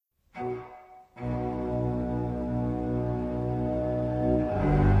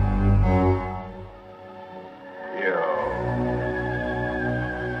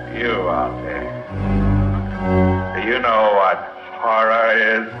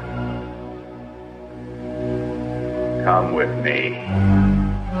Come with me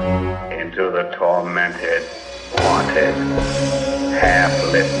into the tormented, haunted,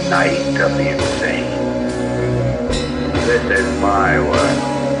 half-lit night of the insane. This is my world.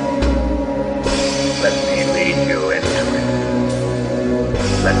 Let me lead you into it.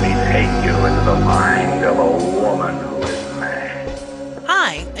 Let me take you into the mind of a woman who is mad.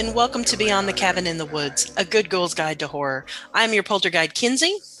 Hi, and welcome to Beyond the Cabin in the Woods, a good girl's guide to horror. I'm your poltergeist,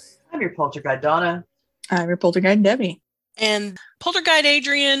 Kinsey. I'm your poltergeist, Donna. I'm your poltergeist, Debbie. And poltergeist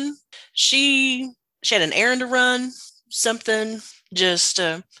Adrian, she had an errand to run, something,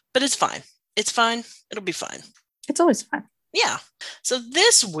 but it's fine. It's fine. It'll be fine. It's always fun. Yeah. So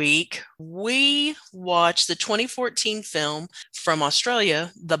this week, we watched the 2014 film from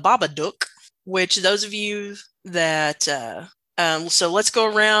Australia, The Babadook, which those of you that, so let's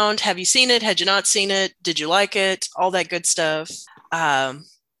go around. Have you seen it? Had you not seen it? Did you like it? All that good stuff.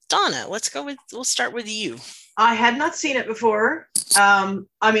 Donna, we'll start with you. I had not seen it before. I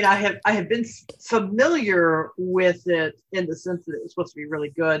have been familiar with it in the sense that it was supposed to be really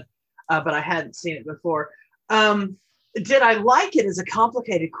good, but I hadn't seen it before. Did I like it is a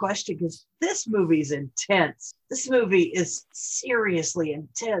complicated question because this movie is intense. This movie is seriously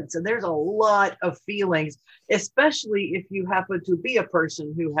intense, and there's a lot of feelings, especially if you happen to be a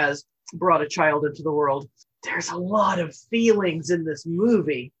person who has brought a child into the world. There's a lot of feelings in this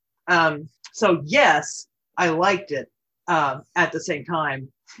movie. So yes, I liked it. At the same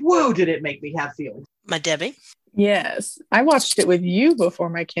time, whoa, did it make me have feelings. My Debbie? Yes. I watched it with you before,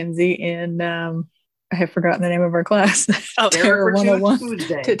 my Kinsey, in, I have forgotten the name of our class. Oh, Terror 101.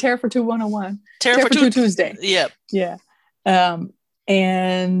 Tuesday. Terror for Two 101. Terror for Two Tuesday. Yep. Yeah.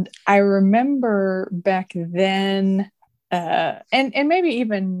 And I remember back then, and maybe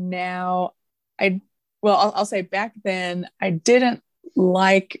even now, I'll say back then, I didn't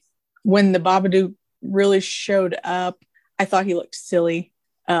like when the Babadook really showed up. I thought he looked silly.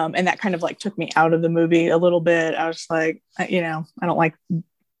 And that kind of like took me out of the movie a little bit. I was like, I don't like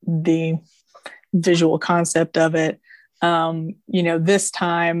the visual concept of it. This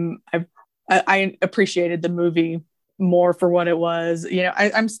time I appreciated the movie more for what it was.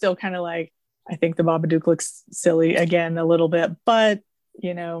 I'm still kind of like, I think the Babadook looks silly again a little bit, but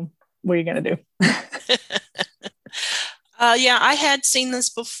what are you going to do? Yeah, I had seen this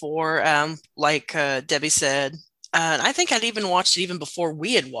before, like Debbie said. And I think I'd even watched it even before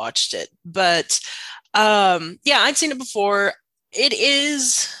we had watched it. But yeah, I'd seen it before.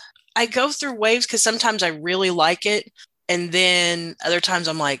 I go through waves because sometimes I really like it. And then other times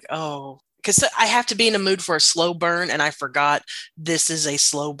I'm like, oh, because I have to be in a mood for a slow burn. And I forgot this is a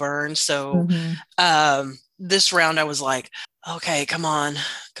slow burn. So this round I was like, okay, come on,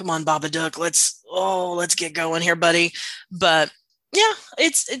 Babadook. Let's get going here, buddy. But yeah,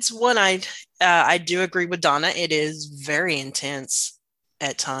 it's one I do agree with Donna. It is very intense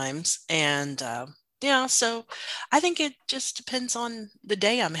at times. And yeah, so I think it just depends on the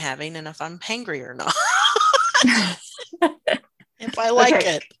day I'm having and if I'm hangry or not. If I like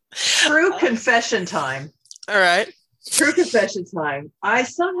it. True confession time. All right. True confession time. I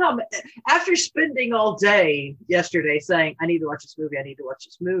somehow, after spending all day yesterday saying, I need to watch this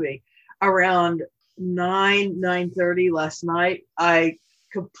movie, around 9:30 last night, I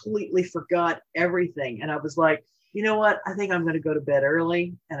completely forgot everything. And I was like, you know what? I think I'm going to go to bed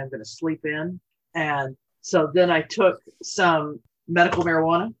early and I'm going to sleep in. And so then I took some medical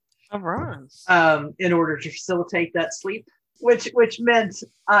marijuana in order to facilitate that sleep, which meant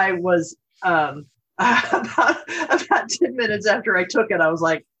I was about 10 minutes after I took it, I was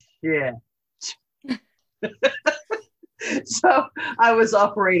like, yeah. So I was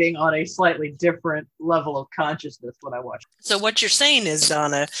operating on a slightly different level of consciousness when I watched it. So what you're saying is,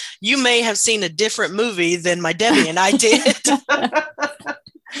 Donna, you may have seen a different movie than my Debbie and I did.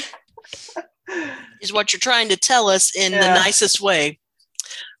 Is what you're trying to tell us in the nicest way.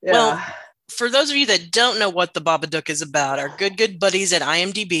 Yeah. Well, for those of you that don't know what the Babadook is about, our good buddies at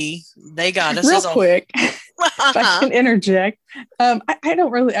IMDb, they got us real quick. If I can interject, I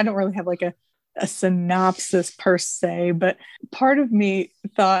don't really have like a synopsis per se, but part of me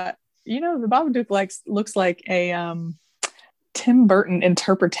thought, the Babadook looks like a Tim Burton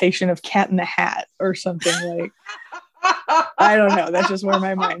interpretation of Cat in the Hat or something. Like, I don't know. That's just where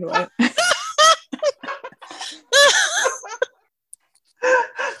my mind went.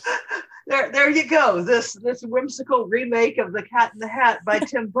 There you go. This whimsical remake of the Cat in the Hat by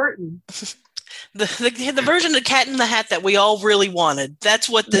Tim Burton. The version of Cat in the Hat that we all really wanted. That's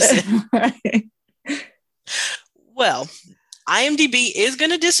what this is. Right. Well, IMDb is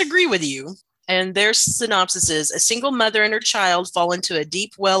going to disagree with you. And their synopsis is: a single mother and her child fall into a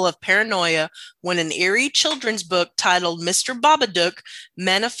deep well of paranoia when an eerie children's book titled Mr. Babadook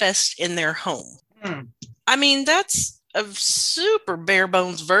manifests in their home. I mean, that's a super bare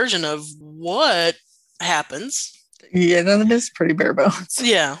bones version of what happens. Yeah, that is pretty bare bones.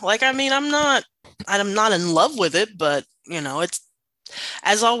 Yeah, like, I mean, I'm not in love with it, but it's,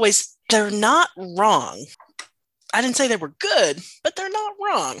 as always, they're not wrong. I didn't say they were good, but they're not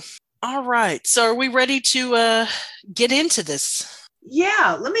wrong. All right. So are we ready to get into this?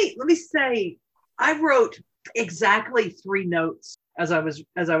 Yeah, let me say I wrote exactly 3 notes as I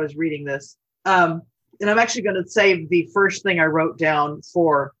was reading this. And I'm actually going to save the first thing I wrote down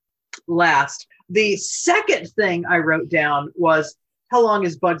for last. The second thing I wrote down was, how long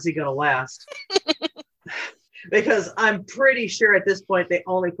is Bugsy going to last? Because I'm pretty sure at this point they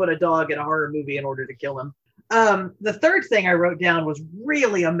only put a dog in a horror movie in order to kill him. The third thing I wrote down was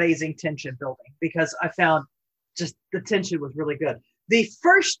really amazing tension building, because I found just the tension was really good. The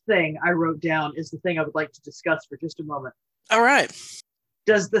first thing I wrote down is the thing I would like to discuss for just a moment. All right.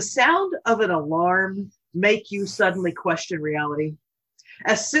 Does the sound of an alarm make you suddenly question reality?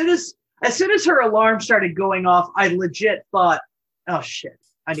 As soon as her alarm started going off, I legit thought, oh shit,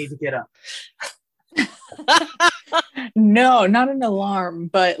 I need to get up. No, not an alarm,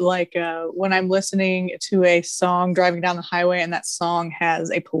 but like when I'm listening to a song driving down the highway and that song has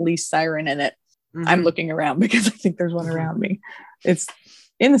a police siren in it, I'm looking around because I think there's one around me. It's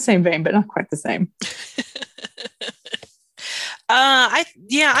in the same vein, but not quite the same. I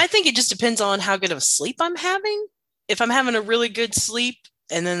think it just depends on how good of a sleep I'm having. If I'm having a really good sleep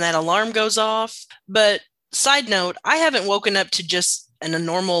and then that alarm goes off. But side note, I haven't woken up to just a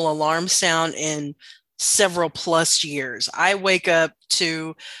normal alarm sound in several plus years. I wake up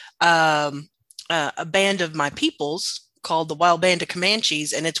to a band of my peoples called the Wild Band of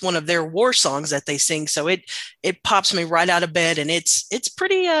Comanches, and it's one of their war songs that they sing. So it pops me right out of bed, and it's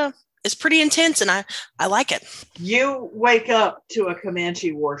pretty intense, and I like it. You wake up to a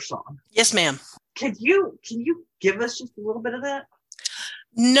Comanche war song. Yes, ma'am. Can you give us just a little bit of that?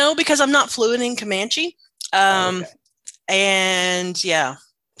 No, because I'm not fluent in Comanche. Okay. And yeah,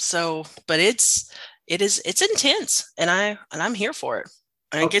 so, but it's intense, and I'm here for it.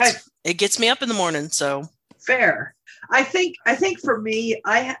 And Okay. it gets me up in the morning. So fair. I think for me,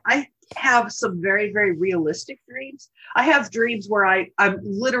 I have some very, very realistic dreams. I have dreams where I'm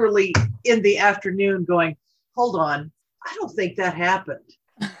literally in the afternoon going, hold on, I don't think that happened.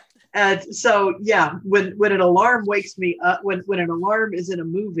 And so, yeah, when an alarm wakes me up, when an alarm is in a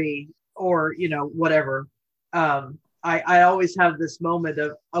movie or, whatever, I always have this moment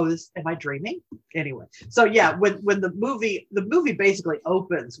of, am I dreaming? Anyway. So yeah, when the movie basically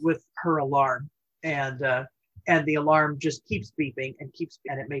opens with her alarm, and the alarm just keeps beeping and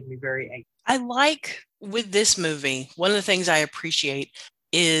it made me very angry. I like with this movie, one of the things I appreciate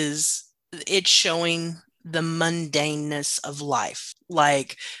is it showing the mundaneness of life.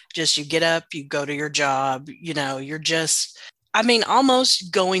 Like, just you get up, you go to your job, you're just,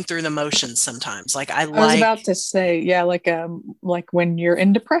 almost going through the motions sometimes. Like, I was about to say, yeah, like when you're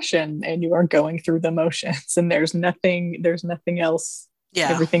in depression and you are going through the motions and there's nothing else. Yeah.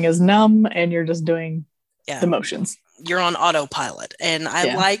 Everything is numb and you're just doing the motions. You're on autopilot. And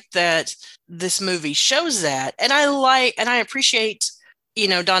I like that this movie shows that. And I appreciate,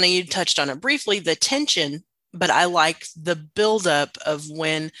 Donna, you touched on it briefly, the tension, but I like the buildup of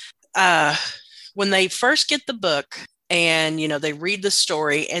when they first get the book and, they read the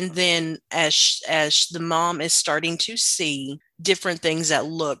story. And then as the mom is starting to see different things that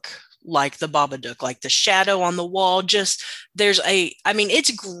look like the Babadook, like the shadow on the wall, just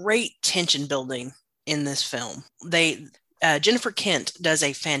it's great tension building in this film. Jennifer Kent does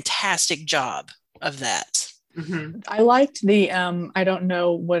a fantastic job of that. Mm-hmm. I liked the I don't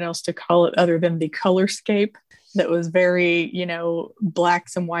know what else to call it other than the colorscape that was very,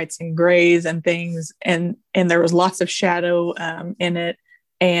 blacks and whites and grays and things, and there was lots of shadow in it,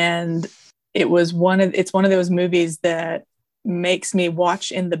 and it's one of those movies that makes me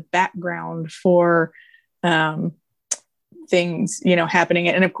watch in the background for things happening.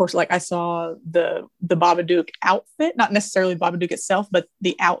 And of course, like, I saw the Babadook outfit, not necessarily Babadook itself, but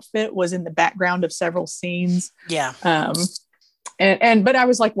the outfit was in the background of several scenes. Yeah. But I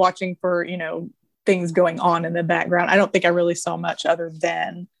was like watching for things going on in the background. I don't think I really saw much other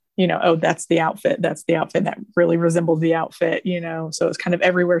than that's the outfit that really resembled the outfit, so it's kind of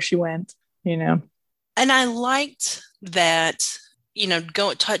everywhere she went. And I liked that,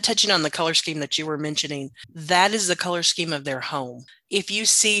 touching on the color scheme that you were mentioning, that is the color scheme of their home. If you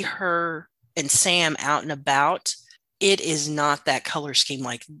see her and Sam out and about, it is not that color scheme.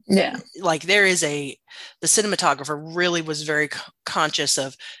 Like there is the cinematographer really was very conscious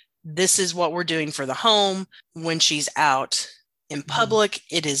of, this is what we're doing for the home. When she's out in public,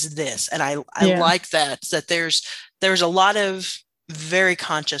 it is this. And I like that there's a lot of very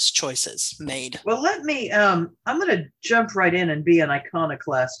conscious choices made. Well, let me, I'm going to jump right in and be an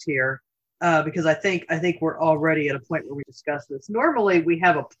iconoclast here, because I think we're already at a point where we discuss this. Normally we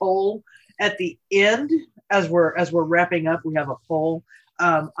have a poll at the end as we're wrapping up. We have a poll.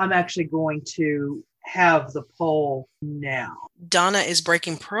 I'm actually going to have the poll now. Donna is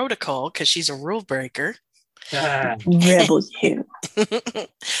breaking protocol because she's a rule breaker. Rebel you.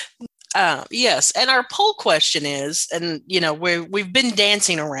 Yes, and our poll question is, and we've been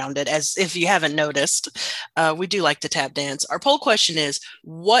dancing around it, as if you haven't noticed, we do like to tap dance. Our poll question is,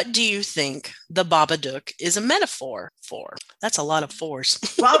 what do you think the Babadook is a metaphor for? That's a lot of fours.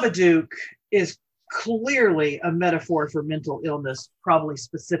 Babadook is clearly a metaphor for mental illness, probably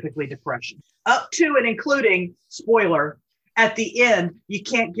specifically depression, up to and including, spoiler, at the end, you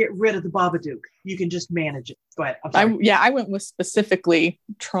can't get rid of the Babadook. You can just manage it. Go ahead. I went with specifically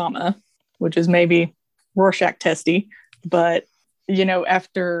trauma, which is maybe Rorschach testy, but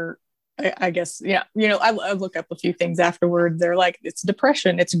after I guess, I look up a few things afterward. They're like, it's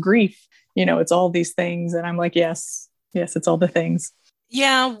depression, it's grief, it's all these things. And I'm like, yes, it's all the things.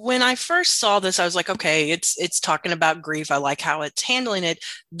 Yeah, when I first saw this, I was like, okay, it's talking about grief. I like how it's handling it.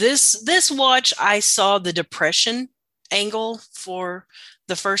 This watch, I saw the depression angle for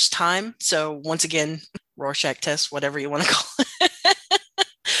the first time. So once again, Rorschach test, whatever you want to call it.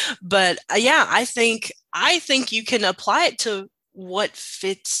 But I think you can apply it to what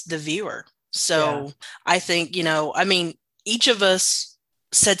fits the viewer. So I think, each of us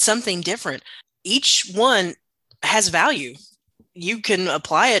said something different. Each one has value. You can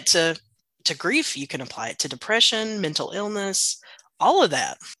apply it to grief. You can apply it to depression, mental illness, all of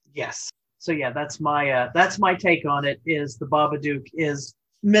that. Yes. So that's my take on it. Is the Babadook is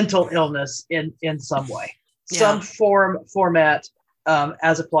mental illness in some way, some format,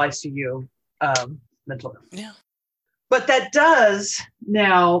 as applies to you, mental illness. Yeah. But that does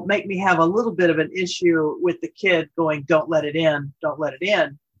now make me have a little bit of an issue with the kid going, "Don't let it in, don't let it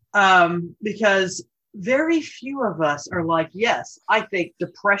in," because very few of us are like, "Yes, I think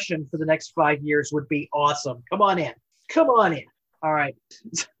depression for the next 5 years would be awesome. Come on in. All right."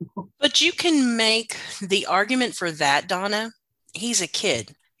 But you can make the argument for that, Donna. He's a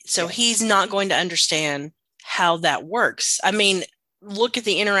kid, so he's not going to understand how that works. I mean, look at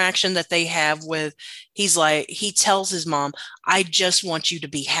the interaction that they have with, he tells his mom, "I just want you to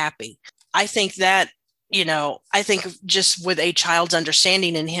be happy." I think that, just with a child's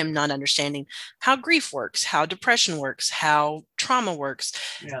understanding and him not understanding how grief works, how depression works, how trauma works,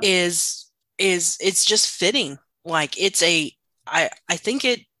 is it's just fitting. Like I think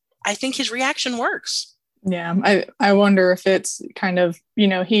his reaction works. Yeah. I wonder if it's kind of,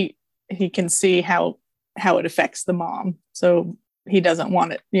 he can see how it affects the mom. So he doesn't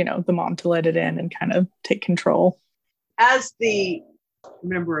want it, the mom to let it in and kind of take control. As the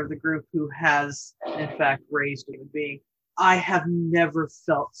member of the group who has in fact raised a human being, I have never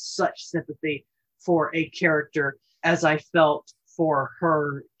felt such sympathy for a character as I felt for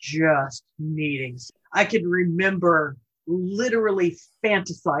her just needing. I can remember literally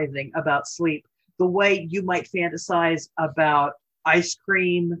fantasizing about sleep the way you might fantasize about ice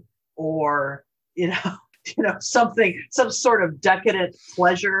cream or some sort of decadent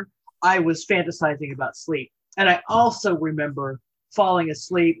pleasure. I was fantasizing about sleep. And I also remember falling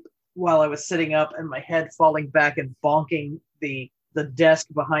asleep while I was sitting up and my head falling back and bonking the desk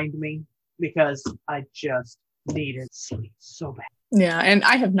behind me because I just needed sleep so bad. Yeah, and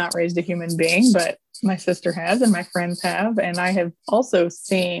I have not raised a human being, but my sister has and my friends have, and I have also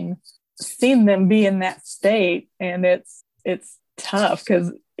seen them be in that state, and it's tough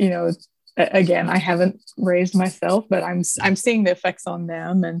because again, I haven't raised myself, but I'm seeing the effects on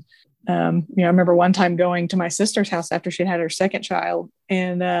them. And I remember one time going to my sister's house after she'd had her second child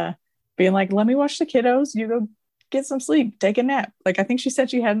and being like, "Let me watch the kiddos, you go get some sleep, take a nap." Like, I think she said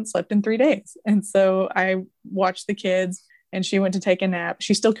she hadn't slept in 3 days, and so I watched the kids and she went to take a nap.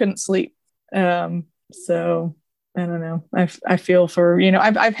 She still couldn't sleep. So I don't know. I feel for,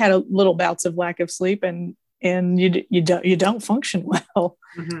 I've had a little bouts of lack of sleep and you don't function well,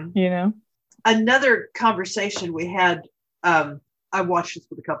 Another conversation we had, I watched this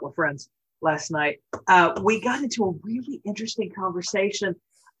with a couple of friends last night. We got into a really interesting conversation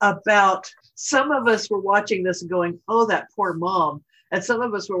about, some of us were watching this and going, "Oh, that poor mom." And some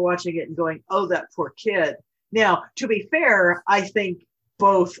of us were watching it and going, "Oh, that poor kid." Now, to be fair, I think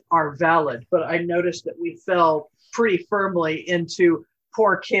both are valid, but I noticed that we fell pretty firmly into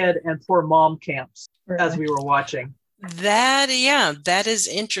poor kid and poor mom camps as we were watching. That is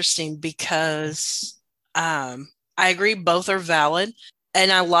interesting because I agree both are valid,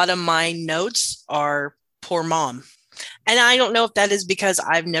 and a lot of my notes are poor mom. And I don't know if that is because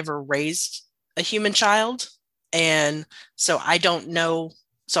I've never raised a human child, and so I don't know.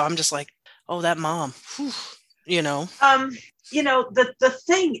 So I'm just like, oh, that mom, whew, you know. The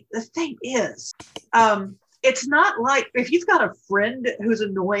thing is, it's not like if you've got a friend who's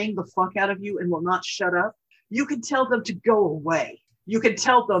annoying the fuck out of you and will not shut up, you can tell them to go away. You can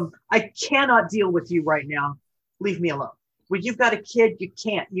tell them, I cannot deal with you right now. Leave me alone. When you've got a kid, you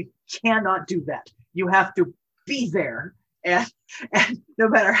cannot do that. You have to be there. And no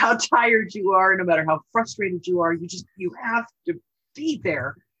matter how tired you are, no matter how frustrated you are, you have to be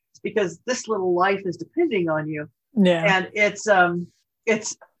there because this little life is depending on you. Yeah. And it's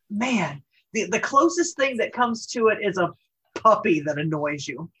man, the closest thing that comes to it is a puppy that annoys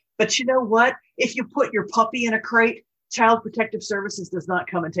you. But you know what? If you put your puppy in a crate, Child Protective Services does not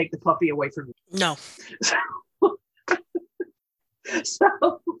come and take the puppy away from you. No.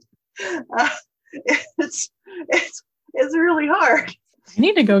 So it's really hard. I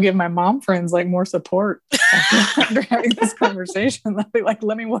need to go give my mom friends like more support after having this conversation. They'll be like,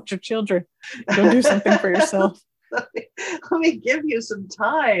 let me watch your children. Go do something for yourself. Let me give you some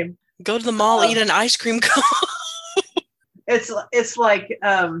time. Go to the mall, eat an ice cream cone. It's like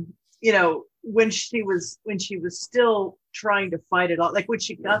when she was still trying to fight it all, like when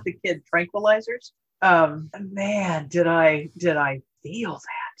she got the kid tranquilizers. Man, did I feel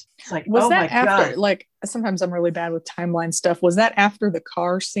that? It's like, was oh that my after? God. Like sometimes I'm really bad with timeline stuff. Was that after the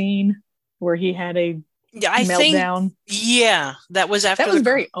car scene where he had a meltdown? That was after. That was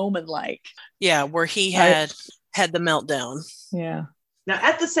very Omen-like. Yeah, where he had the meltdown. Yeah. Now,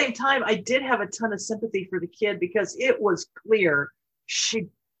 at the same time, I did have a ton of sympathy for the kid because it was clear she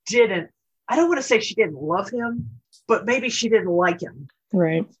didn't. I don't want to say she didn't love him, but maybe she didn't like him.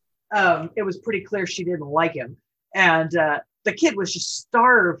 Right. It was pretty clear she didn't like him, and the kid was just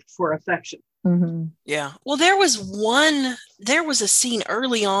starved for affection. Mm-hmm. Yeah. Well, there was a scene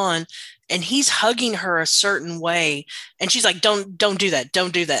early on and he's hugging her a certain way and she's like, don't do that.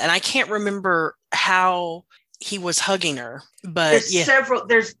 Don't do that. And I can't remember how he was hugging her, but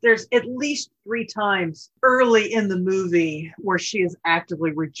there's at least 3 times early in the movie where she is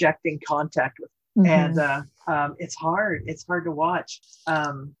actively rejecting contact with him. Mm-hmm. And it's hard to watch.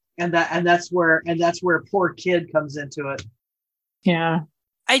 And that's where poor kid comes into it. Yeah.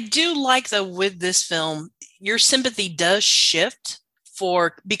 I do like, though, with this film, your sympathy does shift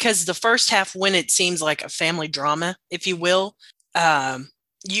because the first half, when it seems like a family drama, if you will,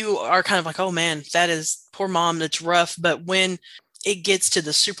 you are kind of like, oh man, that is poor mom. That's rough. But when it gets to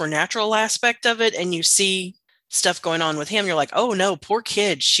the supernatural aspect of it and you see stuff going on with him, you're like, oh no, poor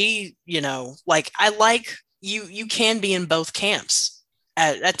kid. She, like, I like you can be in both camps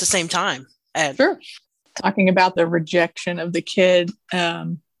at the same time. Sure. Talking about the rejection of the kid, I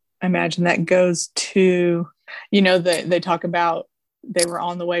imagine that goes to, they talk about they were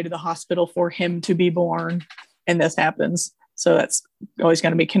on the way to the hospital for him to be born and this happens. So that's always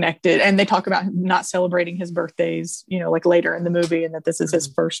going to be connected. And they talk about not celebrating his birthdays, like later in the movie, and that this is his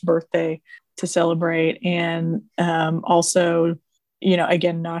first birthday to celebrate. And also,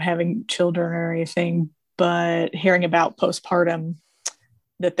 again, not having children or anything, but hearing about postpartum,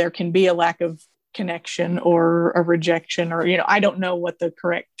 that there can be a lack of connection or a rejection, or I don't know what the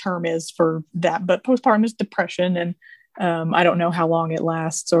correct term is for that, but postpartum is depression, and I don't know how long it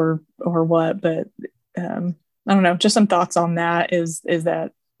lasts or what, but I don't know, just some thoughts on that is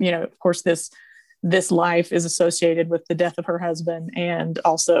that of course this life is associated with the death of her husband and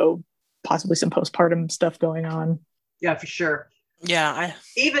also possibly some postpartum stuff going on. Yeah, for sure. Yeah,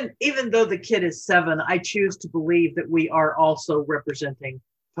 even though the kid is 7, I choose to believe that we are also representing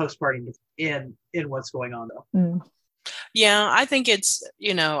postpartum in what's going on though. Mm. Yeah, I think it's,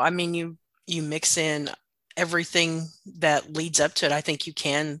 you mix in everything that leads up to it. I think you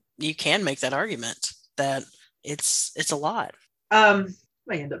can make that argument that it's a lot.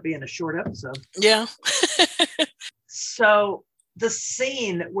 May end up being a short episode. Yeah. So the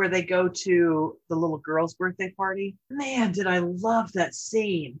scene where they go to the little girl's birthday party, man, did I love that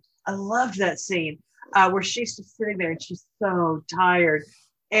scene. I loved that scene where she's just sitting there and she's so tired.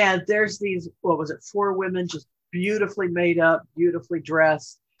 And there's these, 4 women just beautifully made up, beautifully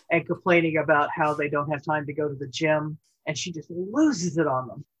dressed, and complaining about how they don't have time to go to the gym. And she just loses it on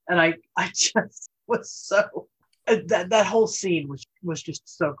them. And I just was so, that whole scene was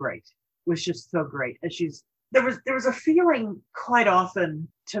just so great. Was just so great. And she's there was a feeling quite often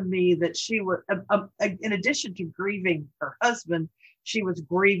to me that she was, in addition to grieving her husband, she was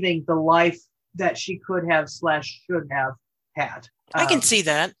grieving the life that she could have / should have had. I can see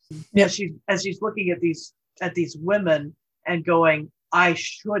that. As she's looking at these women and going, I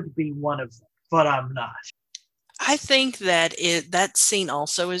should be one of them, but I'm not. I think that that scene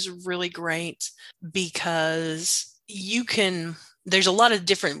also is really great because there's a lot of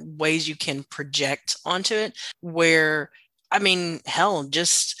different ways you can project onto it where, I mean, hell,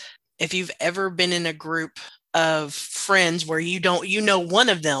 just if you've ever been in a group of friends where you know one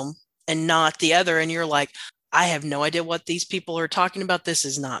of them and not the other, and you're like, I have no idea what these people are talking about. This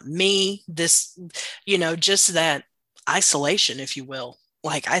is not me. This, just that isolation, if you will.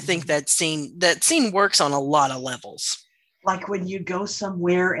 Like, I think that scene works on a lot of levels. Like when you go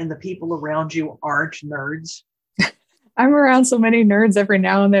somewhere and the people around you aren't nerds. I'm around so many nerds every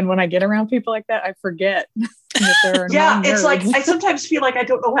now and then. When I get around people like that, I forget that there are it's like I sometimes feel like I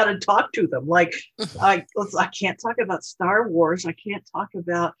don't know how to talk to them. Like I can't talk about Star Wars. I can't talk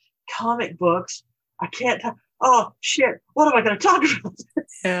about comic books. I can't talk. Oh shit! What am I going to talk about?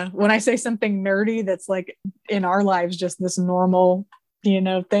 Yeah, when I say something nerdy that's like in our lives, just this normal,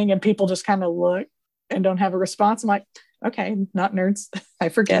 thing, and people just kind of look and don't have a response, I'm like, okay, not nerds. I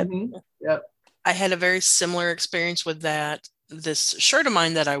forget. Mm-hmm. Yep. I had a very similar experience with that. This shirt of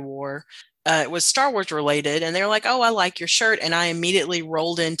mine that I wore, it was Star Wars related, and they were like, "Oh, I like your shirt," and I immediately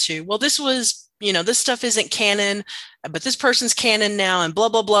rolled into, "Well, this was." This stuff isn't canon, but this person's canon now and blah,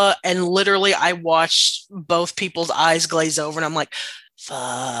 blah, blah. And literally I watched both people's eyes glaze over and I'm like,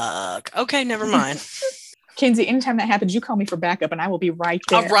 fuck. Okay, never mind. Kinsey, anytime that happens, you call me for backup and I will be right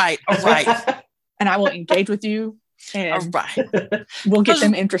there. All right. And I will engage with you. And all right. We'll get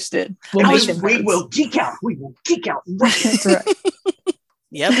them interested. We will geek out. We will geek out. That's right.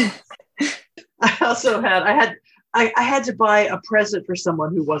 Yep. I also had to buy a present for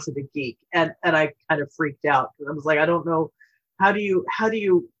someone who wasn't a geek, and I kind of freaked out because I was like, I don't know, how do you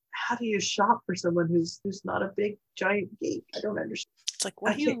shop for someone who's not a big giant geek? I don't understand. It's like,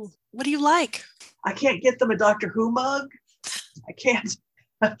 what do you like? I can't get them a Doctor Who mug. I can't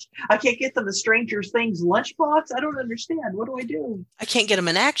get them a Stranger Things lunchbox. I don't understand. What do I do? I can't get them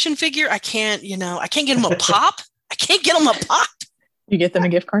an action figure. I can't get them a pop. I can't get them a pop. You get them a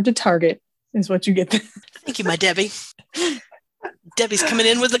gift card to Target. Is what you get. Thank you, my Debbie. Debbie's coming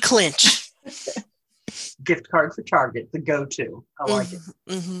in with a clinch. Gift card for Target, the go-to. I like it.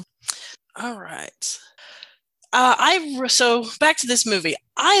 Mm-hmm. All right. So back to this movie.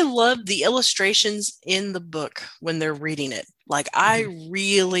 I love the illustrations in the book when they're reading it. Like, I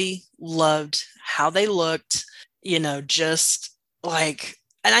really loved how they looked. Just like.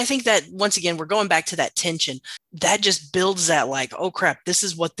 And I think that, once again, we're going back to that tension. That just builds that, like, oh, crap, this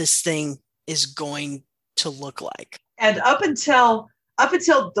is what this thing is going to look like. And up until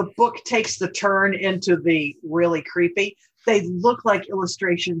the book takes the turn into the really creepy, they look like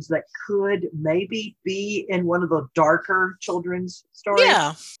illustrations that could maybe be in one of the darker children's stories.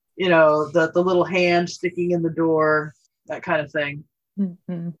 Yeah. The little hand sticking in the door, that kind of thing.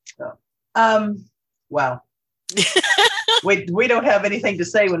 Mm-hmm. So, wow. We don't have anything to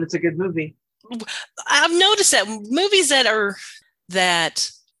say when it's a good movie. I've noticed that movies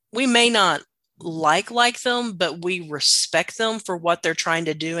that we may not like them, but we respect them for what they're trying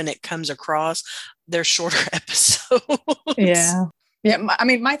to do, and it comes across. They're shorter episodes. Yeah. I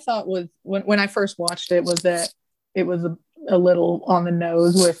mean, my thought was when I first watched it was that it was a little on the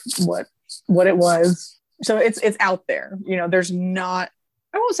nose with what it was. So it's out there. There's not.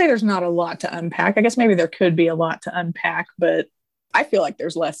 I won't say there's not a lot to unpack. I guess maybe there could be a lot to unpack, but I feel like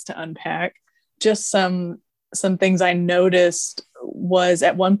there's less to unpack. Just some things I noticed was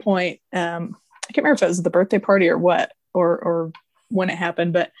at one point, I can't remember if it was the birthday party or what, or when it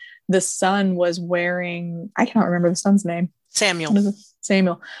happened, but the son was wearing, I cannot remember the son's name. Samuel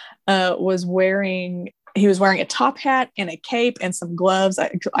was wearing a top hat and a cape and some gloves,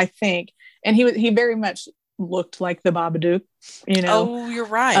 I think. And he very much looked like the Babadook, Oh, you're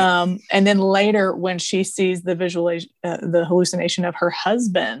right. And then later when she sees the hallucination of her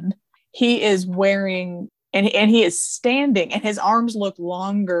husband, he is wearing, and he is standing and his arms look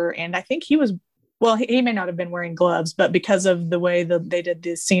longer. And I think he may not have been wearing gloves, but because of the way that they did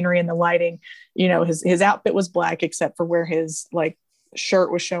the scenery and the lighting, his outfit was black, except for where his like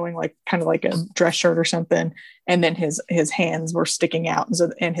shirt was showing, like kind of like a dress shirt or something. And then his hands were sticking out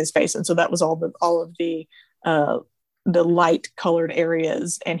and his face. And so that was all of the light colored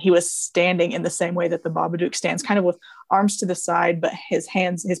areas. And he was standing in the same way that the Babadook stands, kind of with arms to the side, but his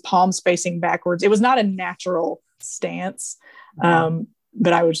palms facing backwards. It was not a natural stance.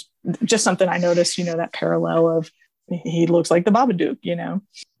 but I was just something I noticed, that parallel of he looks like the Babadook,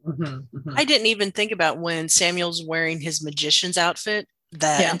 Mm-hmm, mm-hmm. I didn't even think about when Samuel's wearing his magician's outfit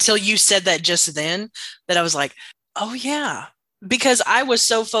until you said that just then, that I was like, oh yeah. Because I was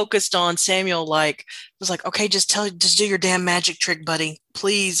so focused on Samuel, was like, okay, just do your damn magic trick, buddy.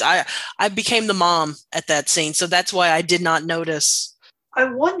 Please. I became the mom at that scene. So that's why I did not notice. I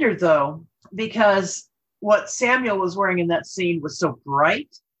wonder though, because what Samuel was wearing in that scene was so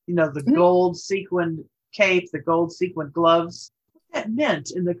bright, the gold sequined cape, the gold sequined gloves, what that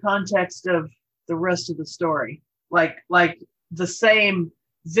meant in the context of the rest of the story. Like the same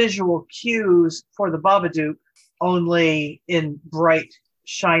visual cues for the Babadook, only in bright,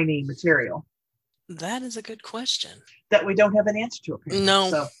 shiny material. That is a good question that we don't have an answer to. Apparently.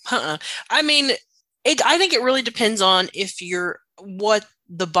 No. So. I mean, I think it really depends on what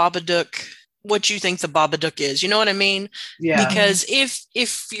you think the Babadook is. You know what I mean? Yeah. Because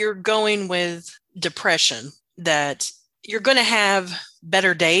if you're going with depression, that you're going to have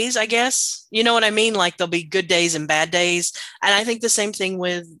better days, I guess. You know what I mean? Like there'll be good days and bad days. And I think the same thing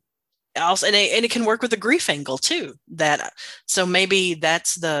with also, and it can work with the grief angle too. So maybe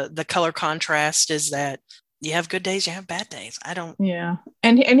that's the color contrast, is that you have good days, you have bad days. I don't. Yeah.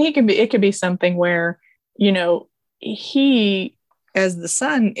 And it could be something where, he, as the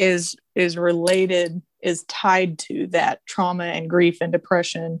son, is related, is tied to that trauma and grief and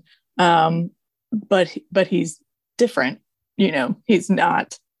depression. But he's different, he's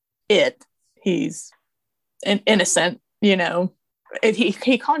not it. He's innocent,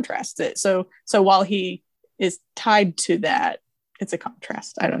 he contrasts it. So while he is tied to that, it's a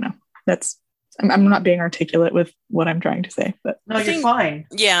contrast. I don't know. I'm not being articulate with what I'm trying to say, but no, you're fine.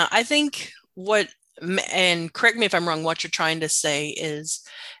 Yeah, I think and correct me if I'm wrong, what you're trying to say is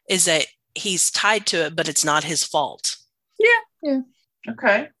that he's tied to it, but it's not his fault. Yeah.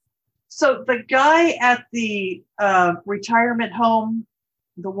 Okay. So the guy at the retirement home,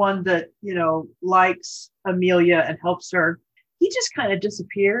 the one that, likes Amelia and helps her, he just kind of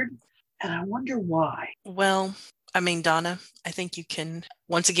disappeared. And I wonder why. Well, I mean, Donna, I think you can,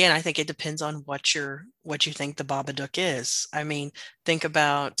 once again, I think it depends on what you think the Babadook is. I mean, think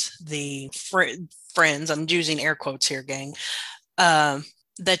about the friends, I'm using air quotes here, gang,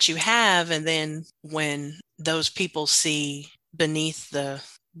 that you have. And then when those people see beneath the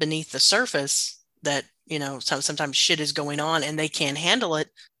surface that, sometimes shit is going on and they can't handle it,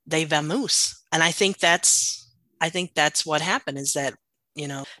 they vamoose. And I think that's what happened, is that,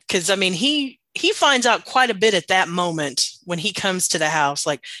 because I mean, he finds out quite a bit at that moment when he comes to the house,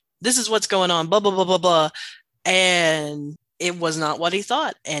 like, this is what's going on, blah, blah, blah, blah, blah. And it was not what he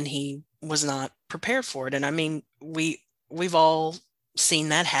thought, and he was not prepared for it. And I mean, we've all seen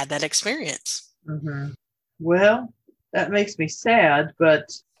that, had that experience. Mm-hmm. Well, that makes me sad,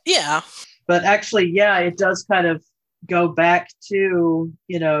 but yeah. But actually, yeah, it does kind of go back to,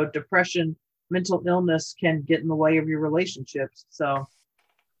 depression, mental illness can get in the way of your relationships. So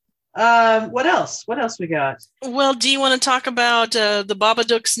what else we got? Well, do you want to talk about the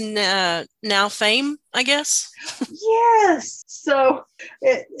Babadook's now fame, I guess? Yes. So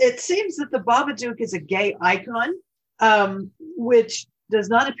it seems that the Babadook is a gay icon, which does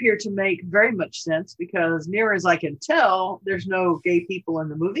not appear to make very much sense, because near as I can tell, there's no gay people in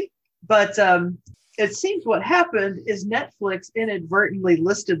the movie. But it seems what happened is Netflix inadvertently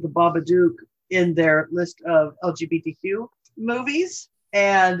listed the Babadook in their list of LGBTQ movies,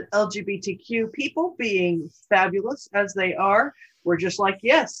 and LGBTQ people, being fabulous as they are, were just like,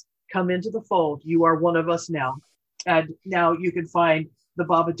 yes, come into the fold. You are one of us now. And now you can find the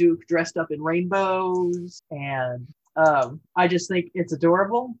Babadook dressed up in rainbows. And I just think it's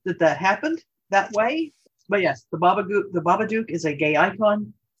adorable that happened that way. But yes, the Babadook is a gay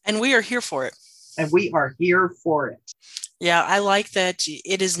icon. And we are here for it. And we are here for it. Yeah, I like that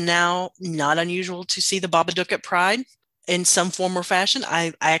it is now not unusual to see the Babadook at Pride in some form or fashion.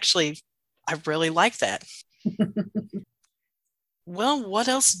 I really like that. Well, what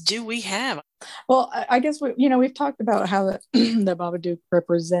else do we have? Well, I guess we've talked about how the Babadook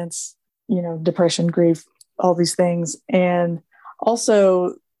represents, depression, grief, all these things, and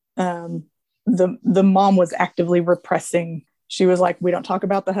also the mom was actively repressing. She was like, we don't talk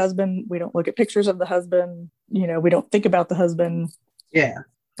about the husband. We don't look at pictures of the husband. We don't think about the husband. Yeah.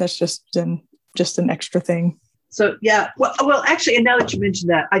 That's just an extra thing. So, yeah. Well, actually, and now that you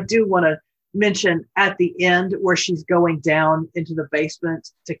mentioned that, I do want to mention at the end where she's going down into the basement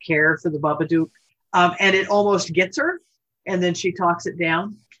to care for the Babadook, and it almost gets her, and then she talks it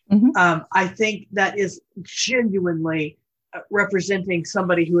down. Mm-hmm. I think that is genuinely representing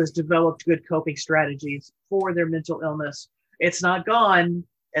somebody who has developed good coping strategies for their mental illness. It's not gone,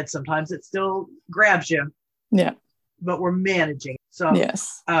 and sometimes it still grabs you. Yeah. But we're managing. So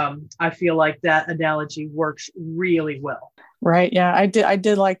yes. I feel like that analogy works really well. Right. Yeah, I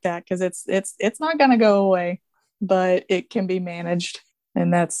did like that because it's not going to go away, but it can be managed,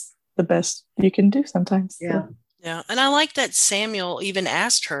 and that's the best you can do sometimes. Yeah. So. Yeah. And I like that Samuel even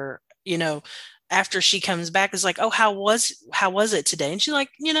asked her, after she comes back, is like, oh, how was it today? And she's like,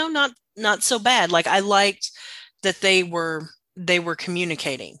 not so bad. Like, I liked that they were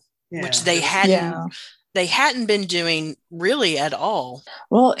communicating, which they hadn't been doing really at all.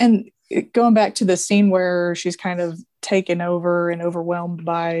 Well, and going back to the scene where she's kind of taken over and overwhelmed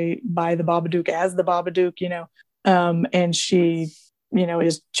by the Babadook as the Babadook, and she,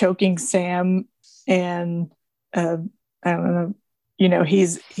 is choking Sam, and I don't know,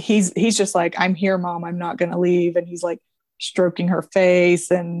 he's just like, I'm here, Mom, I'm not going to leave, and he's like stroking her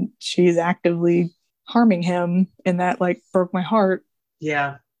face, and she's actively harming him, and that like broke my heart.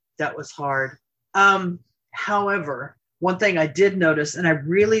 Yeah, that was hard. However, one thing I did notice, and I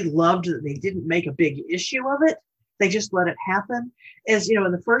really loved that they didn't make a big issue of it, they just let it happen, is,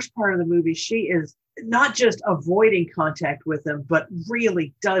 in the first part of the movie, she is not just avoiding contact with him, but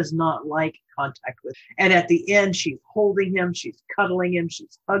really does not like contact with him. And at the end, she's holding him, she's cuddling him,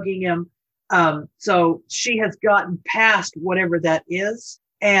 she's hugging him. So she has gotten past whatever that is.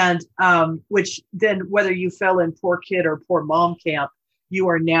 And which then, whether you fell in poor kid or poor mom camp, you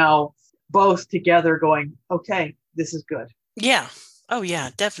are now both together going, okay, this is good. Yeah. Oh yeah,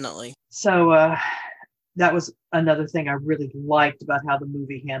 definitely. So that was another thing I really liked about how the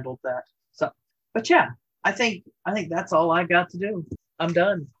movie handled that. So, but yeah, I think that's all I got to do. I'm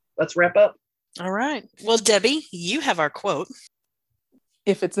done. Let's wrap up. All right. Well, Debbie, you have our quote.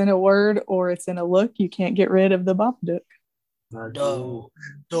 If it's in a word or it's in a look, you can't get rid of the Babadook.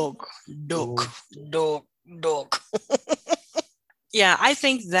 Duck. Yeah, I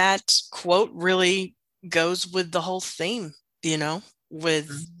think that quote really goes with the whole theme,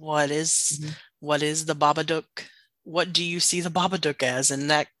 with what is the Babadook? What do you see the Babadook as? And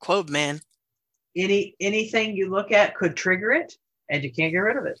that quote, man. Anything you look at could trigger it, and you can't get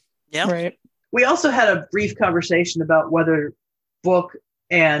rid of it. Yeah. Right. We also had a brief conversation about whether Book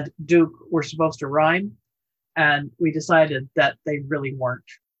and Duke were supposed to rhyme, and we decided that they really weren't.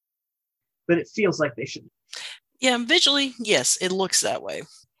 But it feels like they should. Yeah, visually, yes, it looks that way.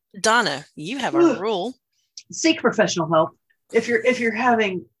 Donna, you have our rule. Seek professional help. If you're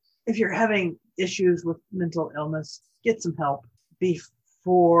having issues with mental illness, get some help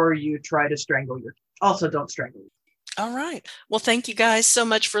before you try to strangle also don't strangle. All right. Well, thank you guys so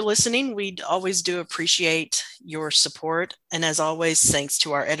much for listening. We always do appreciate your support. And as always, thanks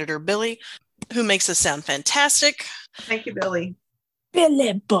to our editor, Billy, who makes us sound fantastic. Thank you, Billy.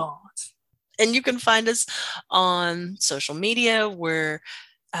 Billy Bones. And you can find us on social media. We're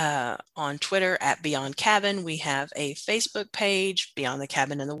on Twitter at Beyond Cabin. We have a Facebook page, Beyond the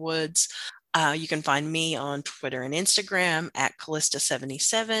Cabin in the Woods. You can find me on Twitter and Instagram at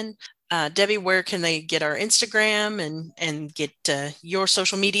Callista77. Debbie, where can they get our Instagram and get your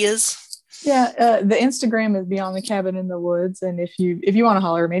social medias? Yeah, the Instagram is Beyond the Cabin in the Woods. And if you want to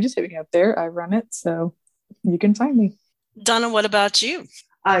holler at me, just hit me up there. I run it, so you can find me. Donna, what about you?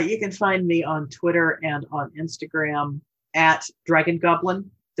 You can find me on Twitter and on Instagram at Dragon Goblin.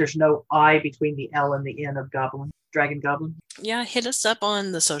 There's no I between the L and the N of Goblin. Dragon Goblin. Yeah, hit us up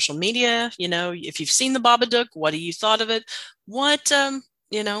on the social media. If you've seen the Babadook, what do you thought of it? What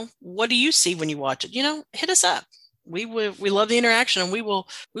do you see when you watch it? Hit us up. We love the interaction, and we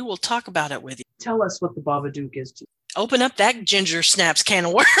will talk about it with you. Tell us what the Babadook is to you. Open up that Ginger Snaps can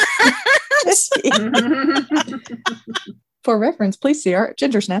of worms. For reference, please see our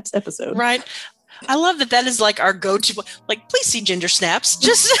Ginger Snaps episode. Right. I love that is like our go-to. Like, please see Ginger Snaps.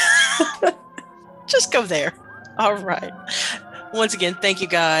 Just go there. All right. Once again, thank you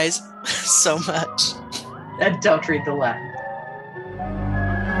guys so much. And don't read the Latin.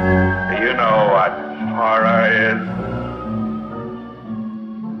 You know what horror is?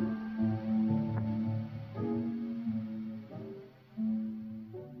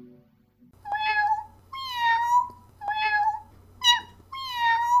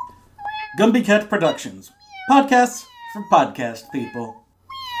 Gumby Cat Productions. Podcasts for podcast people.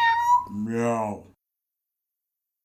 Meow.